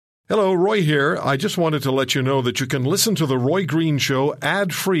Hello, Roy here. I just wanted to let you know that you can listen to The Roy Green Show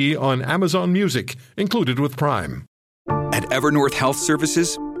ad-free on Amazon Music, included with Prime. At Evernorth Health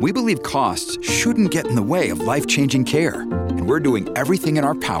Services, we believe costs shouldn't get in the way of life-changing care, and we're doing everything in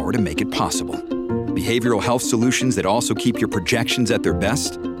our power to make it possible. Behavioral health solutions that also keep your projections at their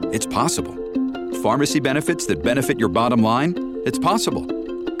best? It's possible. Pharmacy benefits that benefit your bottom line? It's possible.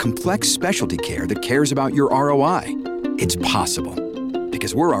 Complex specialty care that cares about your ROI? It's possible.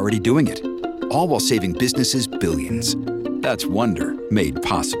 Because we're already doing it. All while saving businesses billions. That's Wonder made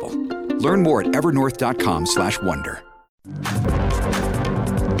possible. Learn more at evernorth.com/wonder.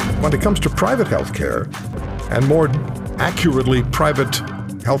 When it comes to private health care, and more accurately, private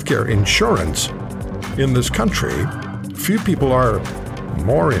healthcare insurance in this country, few people are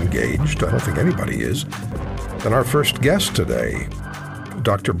more engaged, I don't think anybody is, than our first guest today,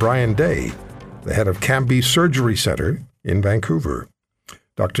 Dr. Brian Day, the head of Cambie Surgery Center in Vancouver.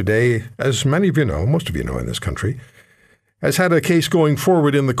 Dr. Day, as many of you know, most of you know in this country, has had a case going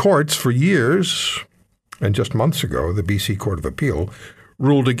forward in the courts for years, and just months ago, the BC Court of Appeal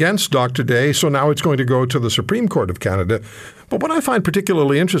ruled against Dr. Day, so now it's going to go to the Supreme Court of Canada. But what I find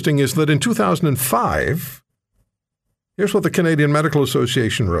particularly interesting is that in 2005, here's what the Canadian Medical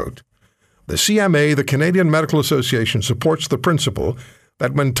Association wrote. The CMA, the Canadian Medical Association, supports the principle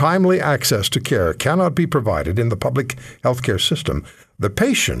that when timely access to care cannot be provided in the public healthcare system, the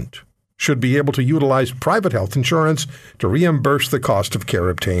patient should be able to utilize private health insurance to reimburse the cost of care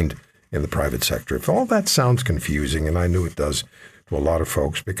obtained in the private sector. If all that sounds confusing, and I knew it does to a lot of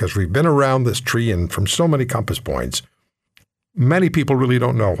folks because we've been around this tree and from so many compass points, many people really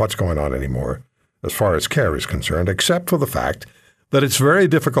don't know what's going on anymore as far as care is concerned, except for the fact that it's very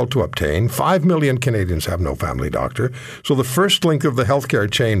difficult to obtain. 5 million Canadians have no family doctor. So the first link of the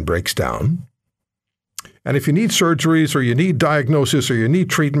healthcare chain breaks down. And if you need surgeries or you need diagnosis or you need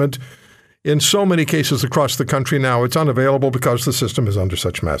treatment, in so many cases across the country now, it's unavailable because the system is under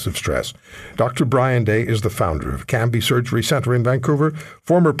such massive stress. Dr. Brian Day is the founder of Cambie Surgery Center in Vancouver,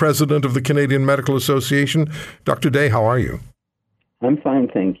 former president of the Canadian Medical Association. Dr. Day, how are you? I'm fine,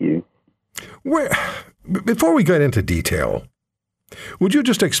 thank you. Before we get into detail, would you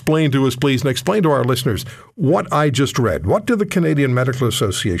just explain to us, please, and explain to our listeners what I just read? What did the Canadian Medical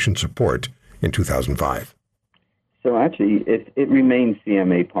Association support in 2005? So actually, it remains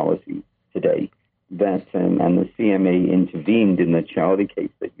CMA policy today that, and the CMA intervened in the Charlie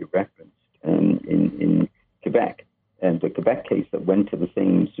case that you referenced in Quebec, and the Quebec case that went to the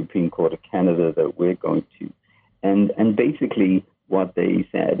same Supreme Court of Canada that we're going to. And basically what they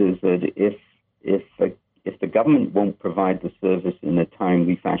said is that if the government won't provide the service in a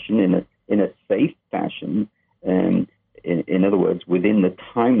timely fashion, in a safe fashion, in other words, within the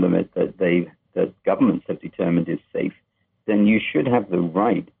time limit that governments have determined is safe, then you should have the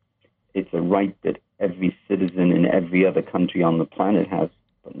right. It's a right that every citizen in every other country on the planet has,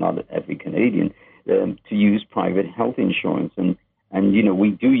 but not every Canadian, to use private health insurance. And you know,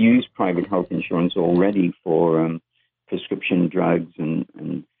 we do use private health insurance already for prescription drugs and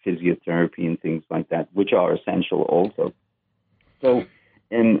physiotherapy and things like that, which are essential also. So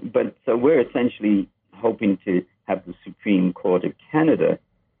we're essentially hoping to have the Supreme Court of Canada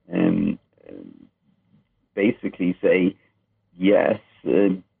basically say, yes,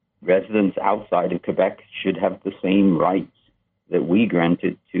 residents outside of Quebec should have the same rights that we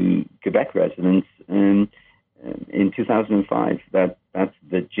granted to Quebec residents in 2005. That's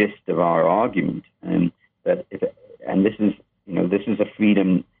the gist of our argument, and this is a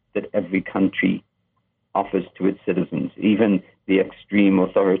freedom that every country offers to its citizens. Even the extreme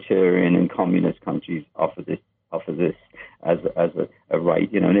authoritarian and communist countries offer this as a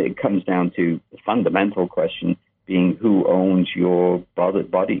right. And it comes down to the fundamental question being who owns your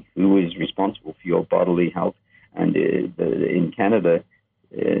body, who is responsible for your bodily health. And in Canada,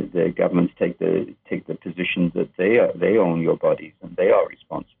 the governments take the position that they own your bodies and they are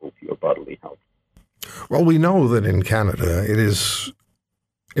responsible for your bodily health. Well, we know that in Canada it is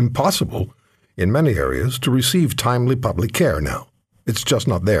impossible in many areas to receive timely public care now. It's just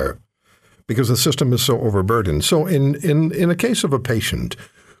not there because the system is so overburdened. So in a case of a patient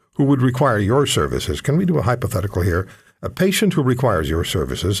who would require your services, can we do a hypothetical here? A patient who requires your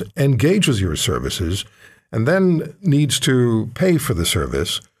services, engages your services, and then needs to pay for the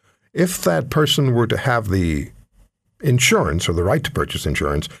service. If that person were to have the insurance or the right to purchase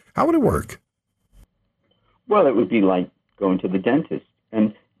insurance, how would it work? Well, it would be like going to the dentist.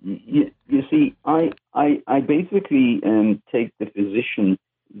 And you see, I basically take the position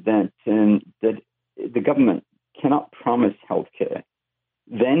that the government cannot promise health care,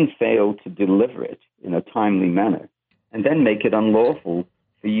 then fail to deliver it in a timely manner, and then make it unlawful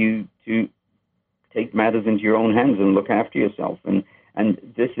for you to take matters into your own hands and look after yourself. And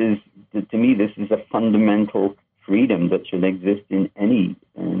this is, to me, this is a fundamental freedom that should exist in any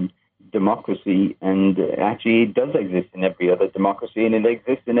democracy. And actually, it does exist in every other democracy, and it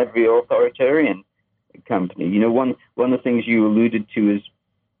exists in every authoritarian company. You know, one of the things you alluded to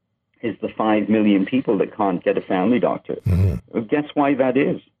is the 5 million people that can't get a family doctor. Mm-hmm. Guess why that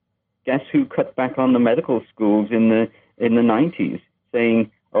is? Guess who cut back on the medical schools in the 90s,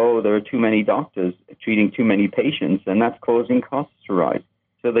 saying, oh, there are too many doctors treating too many patients, and that's causing costs to rise.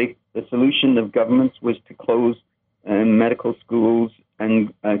 So the solution of governments was to close medical schools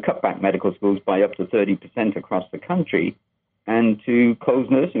and cut back medical schools by up to 30% across the country, and to close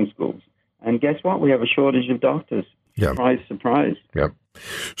nursing schools. And guess what? We have a shortage of doctors. Yeah. Surprise, surprise. Yeah.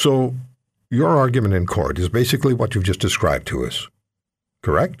 So your argument in court is basically what you've just described to us,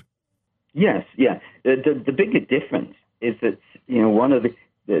 correct? Yes, yeah. The bigger difference is that, you know, one of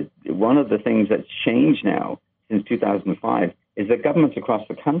the things that's changed now since 2005 is that governments across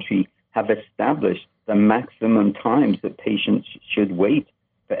the country have established the maximum times that patients should wait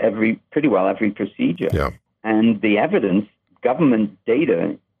for every procedure. Yeah. And the evidence, government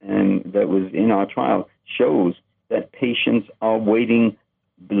data that was in our trial, shows that patients are waiting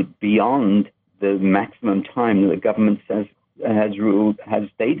beyond the maximum time that the government has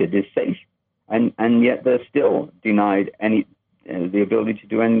stated is safe, and yet they're still denied the ability to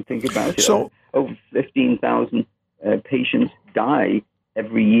do anything about it. So over 15,000 patients die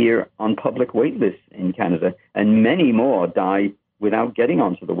every year on public wait lists in Canada, and many more die without getting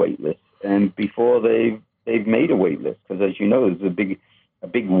onto the wait list and before they've made a wait list, because, as you know, there's a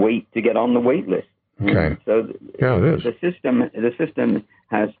big wait to get on the wait list. Okay. So it is. The system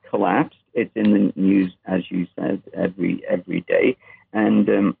has collapsed. It's in the news, as you said, every day. And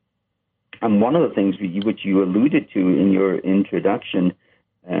one of the things which you alluded to in your introduction,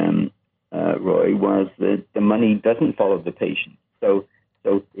 Roy, was that the money doesn't follow the patient. So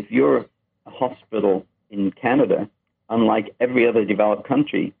if you're a hospital in Canada, unlike every other developed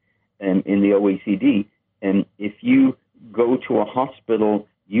country in the OECD, if you go to a hospital,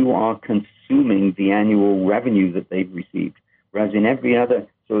 you are consuming the annual revenue that they've received. Whereas in every other,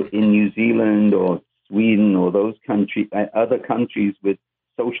 so in New Zealand or Sweden or those countries, other countries with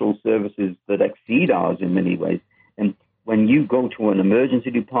social services that exceed ours in many ways, and when you go to an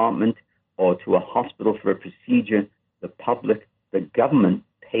emergency department or to a hospital for a procedure, the government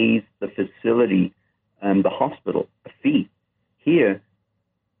pays the facility and the hospital a fee. Here,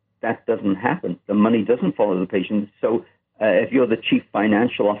 that doesn't happen. The money doesn't follow the patient. So if you're the chief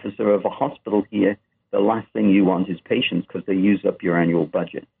financial officer of a hospital here, the last thing you want is patients, because they use up your annual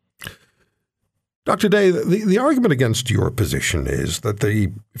budget. Dr. Day, the argument against your position is that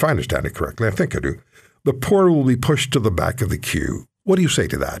if I understand it correctly, I think I do, the poor will be pushed to the back of the queue. What do you say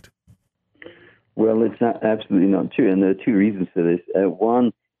to that? Well, it's absolutely not true, and there are two reasons for this.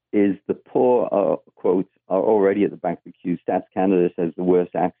 One is the poor, quotes, are already at the back of the queue. Stats Canada says the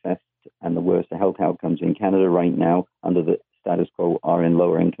worst access and the worst health outcomes in Canada right now under the status quo are in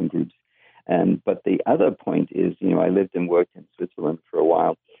lower income groups. But the other point is, you know, I lived and worked in Switzerland for a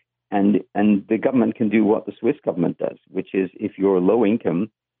while, and the government can do what the Swiss government does, which is if you're low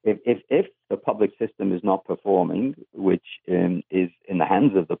income, if the public system is not performing, which is in the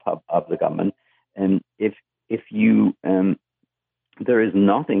hands of the government, and if you there is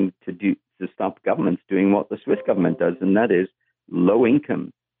nothing to do to stop governments doing what the Swiss government does, and that is low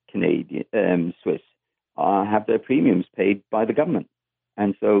income Canadian Swiss have their premiums paid by the government.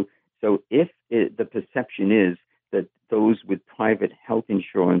 And so if the perception is that those with private health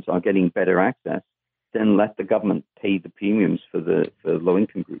insurance are getting better access, then let the government pay the premiums for low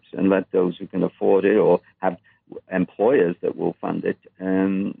income groups, and let those who can afford it or have employers that will fund it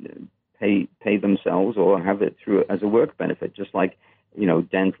pay themselves or have it through as a work benefit, just like, you know,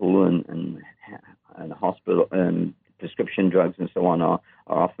 dental and hospital and prescription drugs and so on are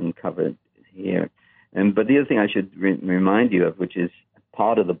often covered here. But the other thing I should remind you of, which is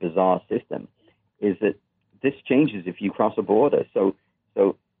part of the bizarre system, is that this changes if you cross a border. So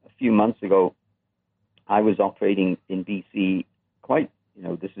a few months ago, I was operating in BC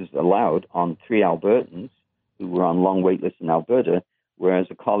this is allowed on 3 Albertans who were on long wait lists in Alberta, whereas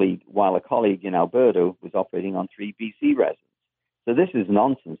a colleague in Alberta was operating on 3 BC residents. So this is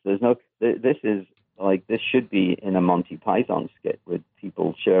nonsense. This should be in a Monty Python skit with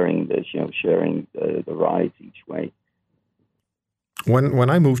people sharing the rides each way. When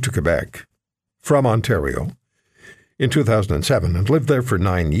I moved to Quebec from Ontario in 2007 and lived there for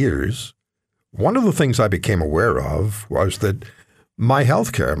 9 years, one of the things I became aware of was that my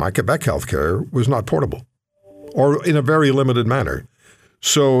healthcare, my Quebec healthcare, was not portable, or in a very limited manner.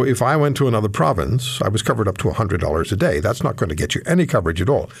 So if I went to another province, I was covered up to $100 a day. That's not going to get you any coverage at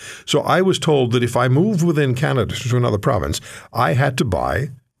all. So I was told that if I moved within Canada to another province, I had to buy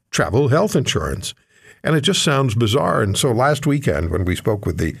travel health insurance. And it just sounds bizarre. And so last weekend, when we spoke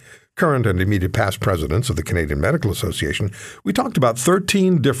with the current and immediate past presidents of the Canadian Medical Association, we talked about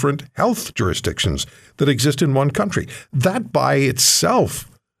 13 different health jurisdictions that exist in one country. That by itself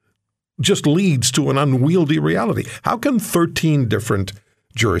just leads to an unwieldy reality. How can 13 different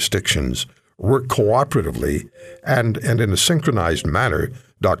jurisdictions work cooperatively and in a synchronized manner,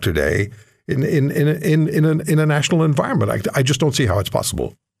 Dr. Day, in a national environment? I just don't see how it's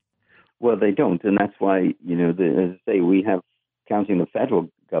possible. Well, they don't, and that's why, as I say, we have, counting the federal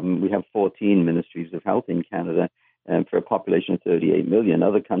government, we have 14 ministries of health in Canada, for a population of 38 million.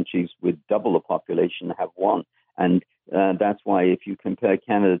 Other countries with double the population have one, and that's why if you compare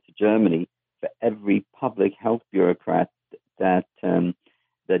Canada to Germany, for every public health bureaucrat that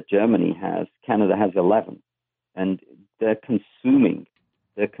Germany has, Canada has 11, and they're consuming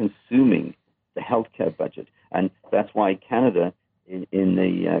the healthcare budget, and that's why Canada,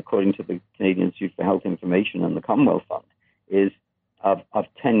 according to the Canadian Institute for Health Information and the Commonwealth Fund, is of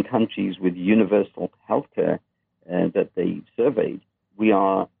 10 countries with universal healthcare that they surveyed, we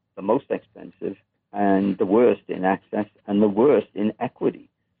are the most expensive and the worst in access and the worst in equity.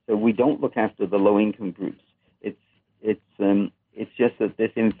 So we don't look after the low-income groups. It's just that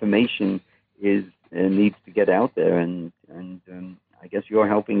this information needs to get out there, and I guess you're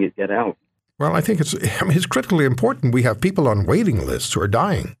helping it get out. Well, I think it's critically important. We have people on waiting lists who are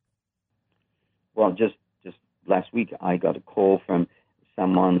dying. Well, just last week, I got a call from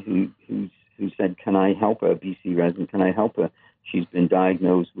someone who said, "Can I help her, BC resident? Can I help her? She's been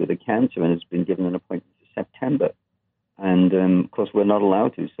diagnosed with a cancer and has been given an appointment for September." And of course, we're not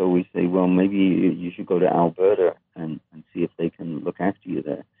allowed to. So we say, well, maybe you should go to Alberta and see if they can look after you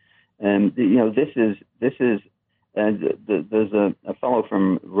there. There's a fellow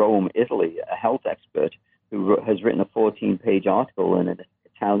from Rome, Italy, a health expert, who has written a 14-page article in an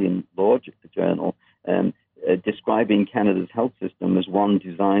Italian law journal describing Canada's health system as one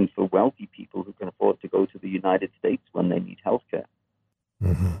designed for wealthy people who can afford to go to the United States when they need health care.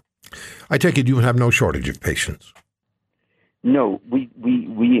 Mm-hmm. I take it you have no shortage of patients. No,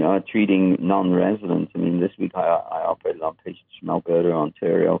 we are treating non-residents. I mean, this week I operated on patients from Alberta,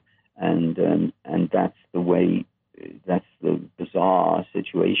 Ontario, and that's the way. That's the bizarre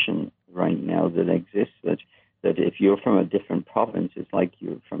situation right now that exists. That if you're from a different province, it's like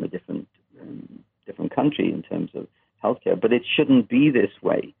you're from a different country in terms of healthcare. But it shouldn't be this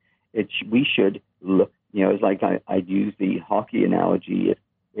way. We should look. It's like I'd use the hockey analogy.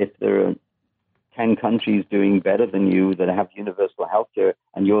 If there are 10 countries doing better than you that have universal healthcare,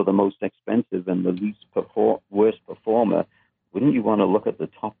 and you're the most expensive and the worst performer, wouldn't you want to look at the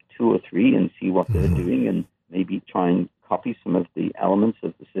top 2 or 3 and see what they're doing and maybe try and copy some of the elements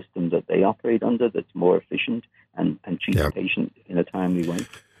of the system that they operate under that's more efficient and treat the patient in a timely way?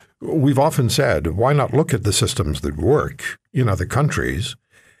 We've often said, why not look at the systems that work in other countries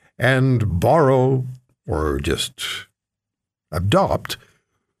and borrow or just adopt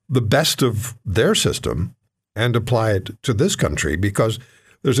the best of their system and apply it to this country, because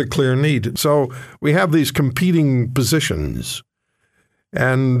there's a clear need. So we have these competing positions,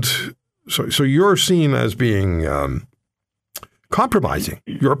 and so you're seen as being compromising.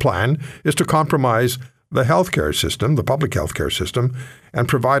 Your plan is to compromise the healthcare system, the public healthcare system, and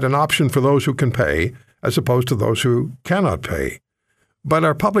provide an option for those who can pay as opposed to those who cannot pay. But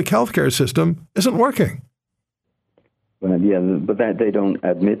our public healthcare system isn't working. Well, yeah, but that they don't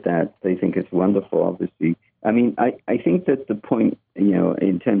admit that. They think it's wonderful, obviously. I mean, I think that the point,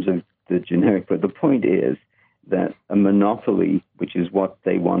 in terms of the generic, but the point is that a monopoly, which is what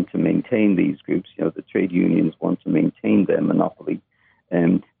they want to maintain, these groups, the trade unions want to maintain their monopoly,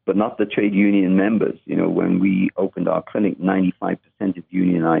 but not the trade union members. When we opened our clinic, 95% of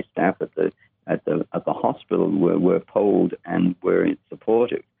unionized staff at the hospital were polled and were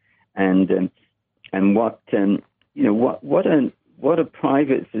supportive, and what a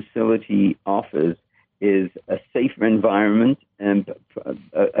private facility offers is a safer environment, and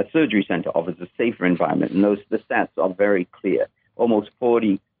a surgery center offers a safer environment, and the stats are very clear. Almost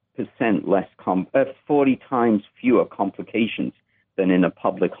 40% less, 40 times fewer complications than in a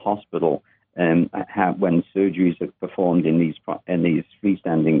public hospital when surgeries are performed in these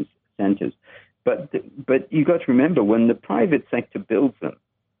freestanding centers. But you got to remember, when the private sector builds them,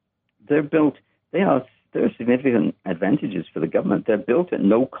 there are significant advantages for the government. They're built at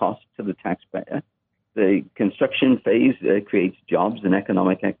no cost to the taxpayer. The construction phase creates jobs and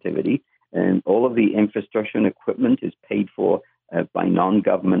economic activity, and all of the infrastructure and equipment is paid for by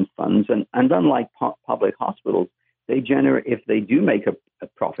non-government funds. And unlike public hospitals, they generate, if they do make a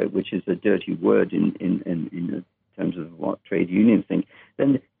profit, which is a dirty word in terms of what trade unions think,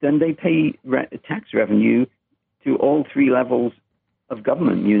 then they pay tax revenue to all three levels of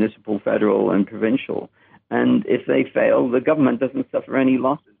government, municipal, federal, and provincial. And if they fail, the government doesn't suffer any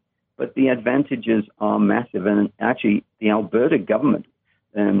losses. But the advantages are massive. And actually, the Alberta government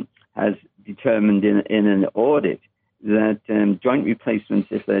has determined in an audit that joint replacements,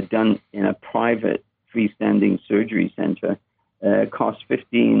 if they're done in a private freestanding surgery center, cost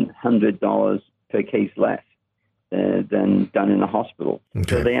 $1,500 per case less than done in a hospital.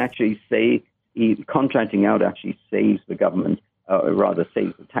 Okay. So they actually say contracting out actually saves the government, or rather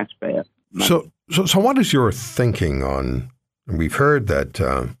saves the taxpayer money. So what is your thinking on, we've heard that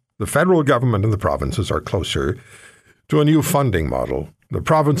the federal government and the provinces are closer to a new funding model. The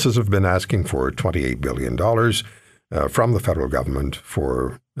provinces have been asking for $28 billion from the federal government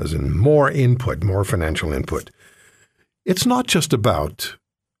for, as in more input, more financial input. It's not just about,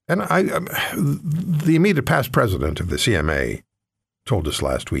 and the immediate past president of the CMA told us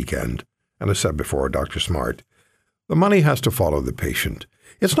last weekend, and I said before, Dr. Smart, the money has to follow the patient.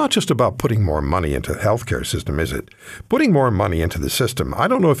 It's not just about putting more money into the healthcare system, is it? Putting more money into the system, I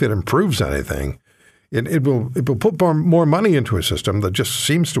don't know if it improves anything. It will put more money into a system that just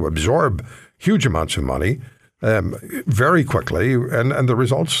seems to absorb huge amounts of money very quickly, and the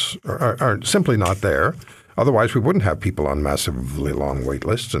results are simply not there. Otherwise, we wouldn't have people on massively long wait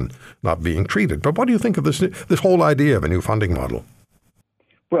lists and not being treated. But what do you think of this whole idea of a new funding model?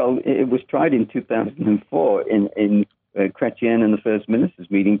 Well, it was tried in 2004 in Chrétien and the First Minister's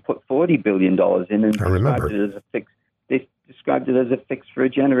meeting, put $40 billion in and described it as a fix. They described it as a fix for a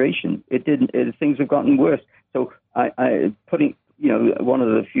generation. It didn't. Things have gotten worse. So putting, one of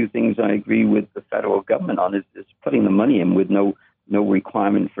the few things I agree with the federal government on is putting the money in with no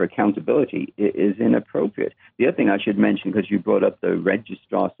requirement for accountability is inappropriate. The other thing I should mention, because you brought up the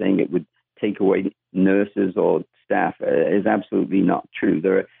registrar saying it would take away nurses or staff, is absolutely not true.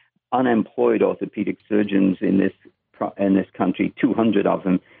 There are unemployed orthopedic surgeons in this country, 200 of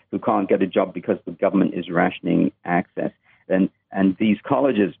them, who can't get a job because the government is rationing access. And these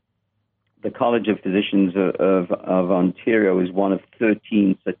colleges, the College of Physicians of Ontario is one of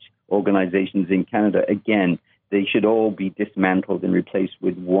 13 such organizations in Canada. Again, they should all be dismantled and replaced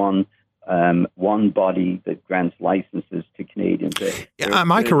with one body that grants licenses to Canadians.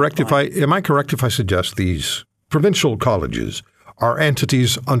 Am I correct if I suggest these provincial colleges are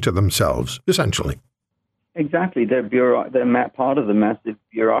entities unto themselves, essentially? Exactly. They're part of the massive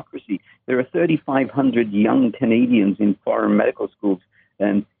bureaucracy. There are 3,500 young Canadians in foreign medical schools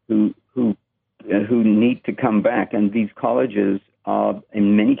who need to come back, and these colleges are,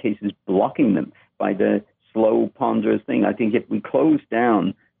 in many cases, blocking them by the slow, ponderous thing. I think if we close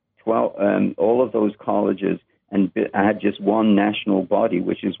down all of those colleges and had just one national body,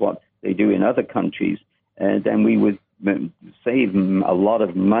 which is what they do in other countries, then we would save a lot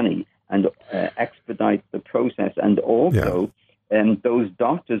of money and expedite the process. And also, those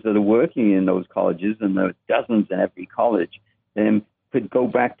doctors that are working in those colleges, and there are dozens in every college, could go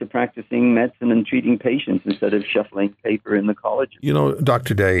back to practicing medicine and treating patients instead of shuffling paper in the college.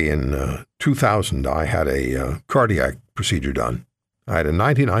 Dr. Day, in 2000, I had a cardiac procedure done. I had a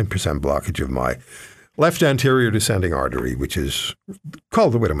 99% blockage of my left anterior descending artery, which is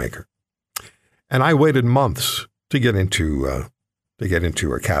called the Widowmaker. And I waited months to get into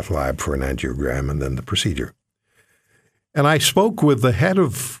a cath lab for an angiogram and then the procedure. And I spoke with the head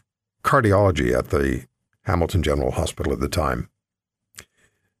of cardiology at the Hamilton General Hospital at the time.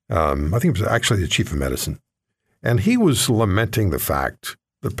 I think it was actually the chief of medicine. And he was lamenting the fact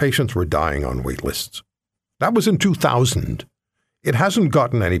that patients were dying on wait lists. That was in 2000. It hasn't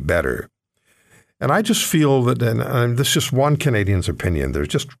gotten any better. And I just feel that, and this is just one Canadian's opinion, there's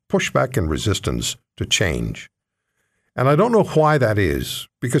just pushback and resistance to change. And I don't know why that is,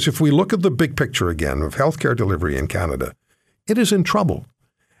 because if we look at the big picture again of healthcare delivery in Canada, it is in trouble.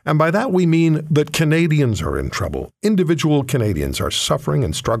 And by that we mean that Canadians are in trouble. Individual Canadians are suffering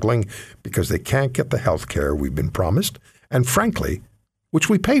and struggling because they can't get the healthcare we've been promised, and frankly, which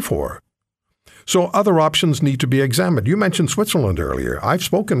we pay for. So other options need to be examined. You mentioned Switzerland earlier. I've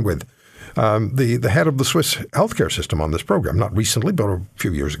spoken with the head of the Swiss healthcare system on this program, not recently, but a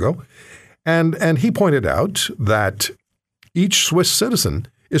few years ago. And he pointed out that each Swiss citizen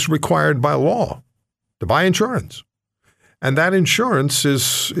is required by law to buy insurance. And that insurance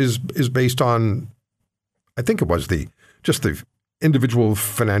is based on, I think it was the individual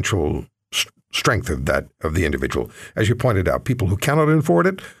financial strength of the individual. As you pointed out, people who cannot afford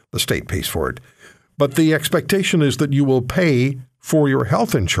it, the state pays for it. But the expectation is that you will pay for your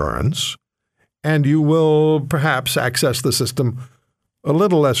health insurance and you will perhaps access the system a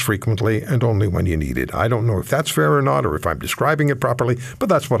little less frequently and only when you need it. I don't know if that's fair or not, or if I'm describing it properly, but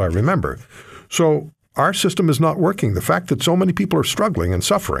that's what I remember. So our system is not working. The fact that so many people are struggling and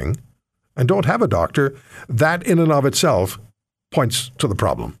suffering and don't have a doctor, that in and of itself points to the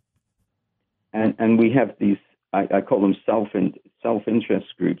problem. And we have these, I call them self-interest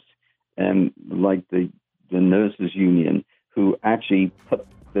groups, like the nurses union, who actually put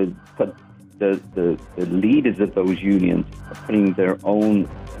the leaders of those unions are putting their own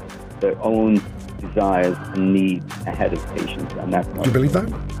desires and needs ahead of patients, and that's not. Do you believe that?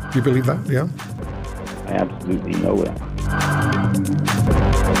 Do you believe that? Yeah. I absolutely know that.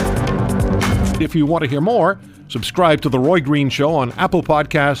 If you want to hear more, subscribe to The Roy Green Show on Apple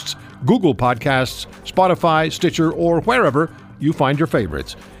Podcasts, Google Podcasts, Spotify, Stitcher, or wherever you find your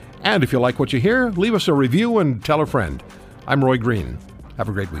favorites. And if you like what you hear, leave us a review and tell a friend. I'm Roy Green. Have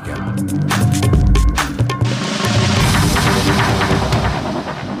a great weekend.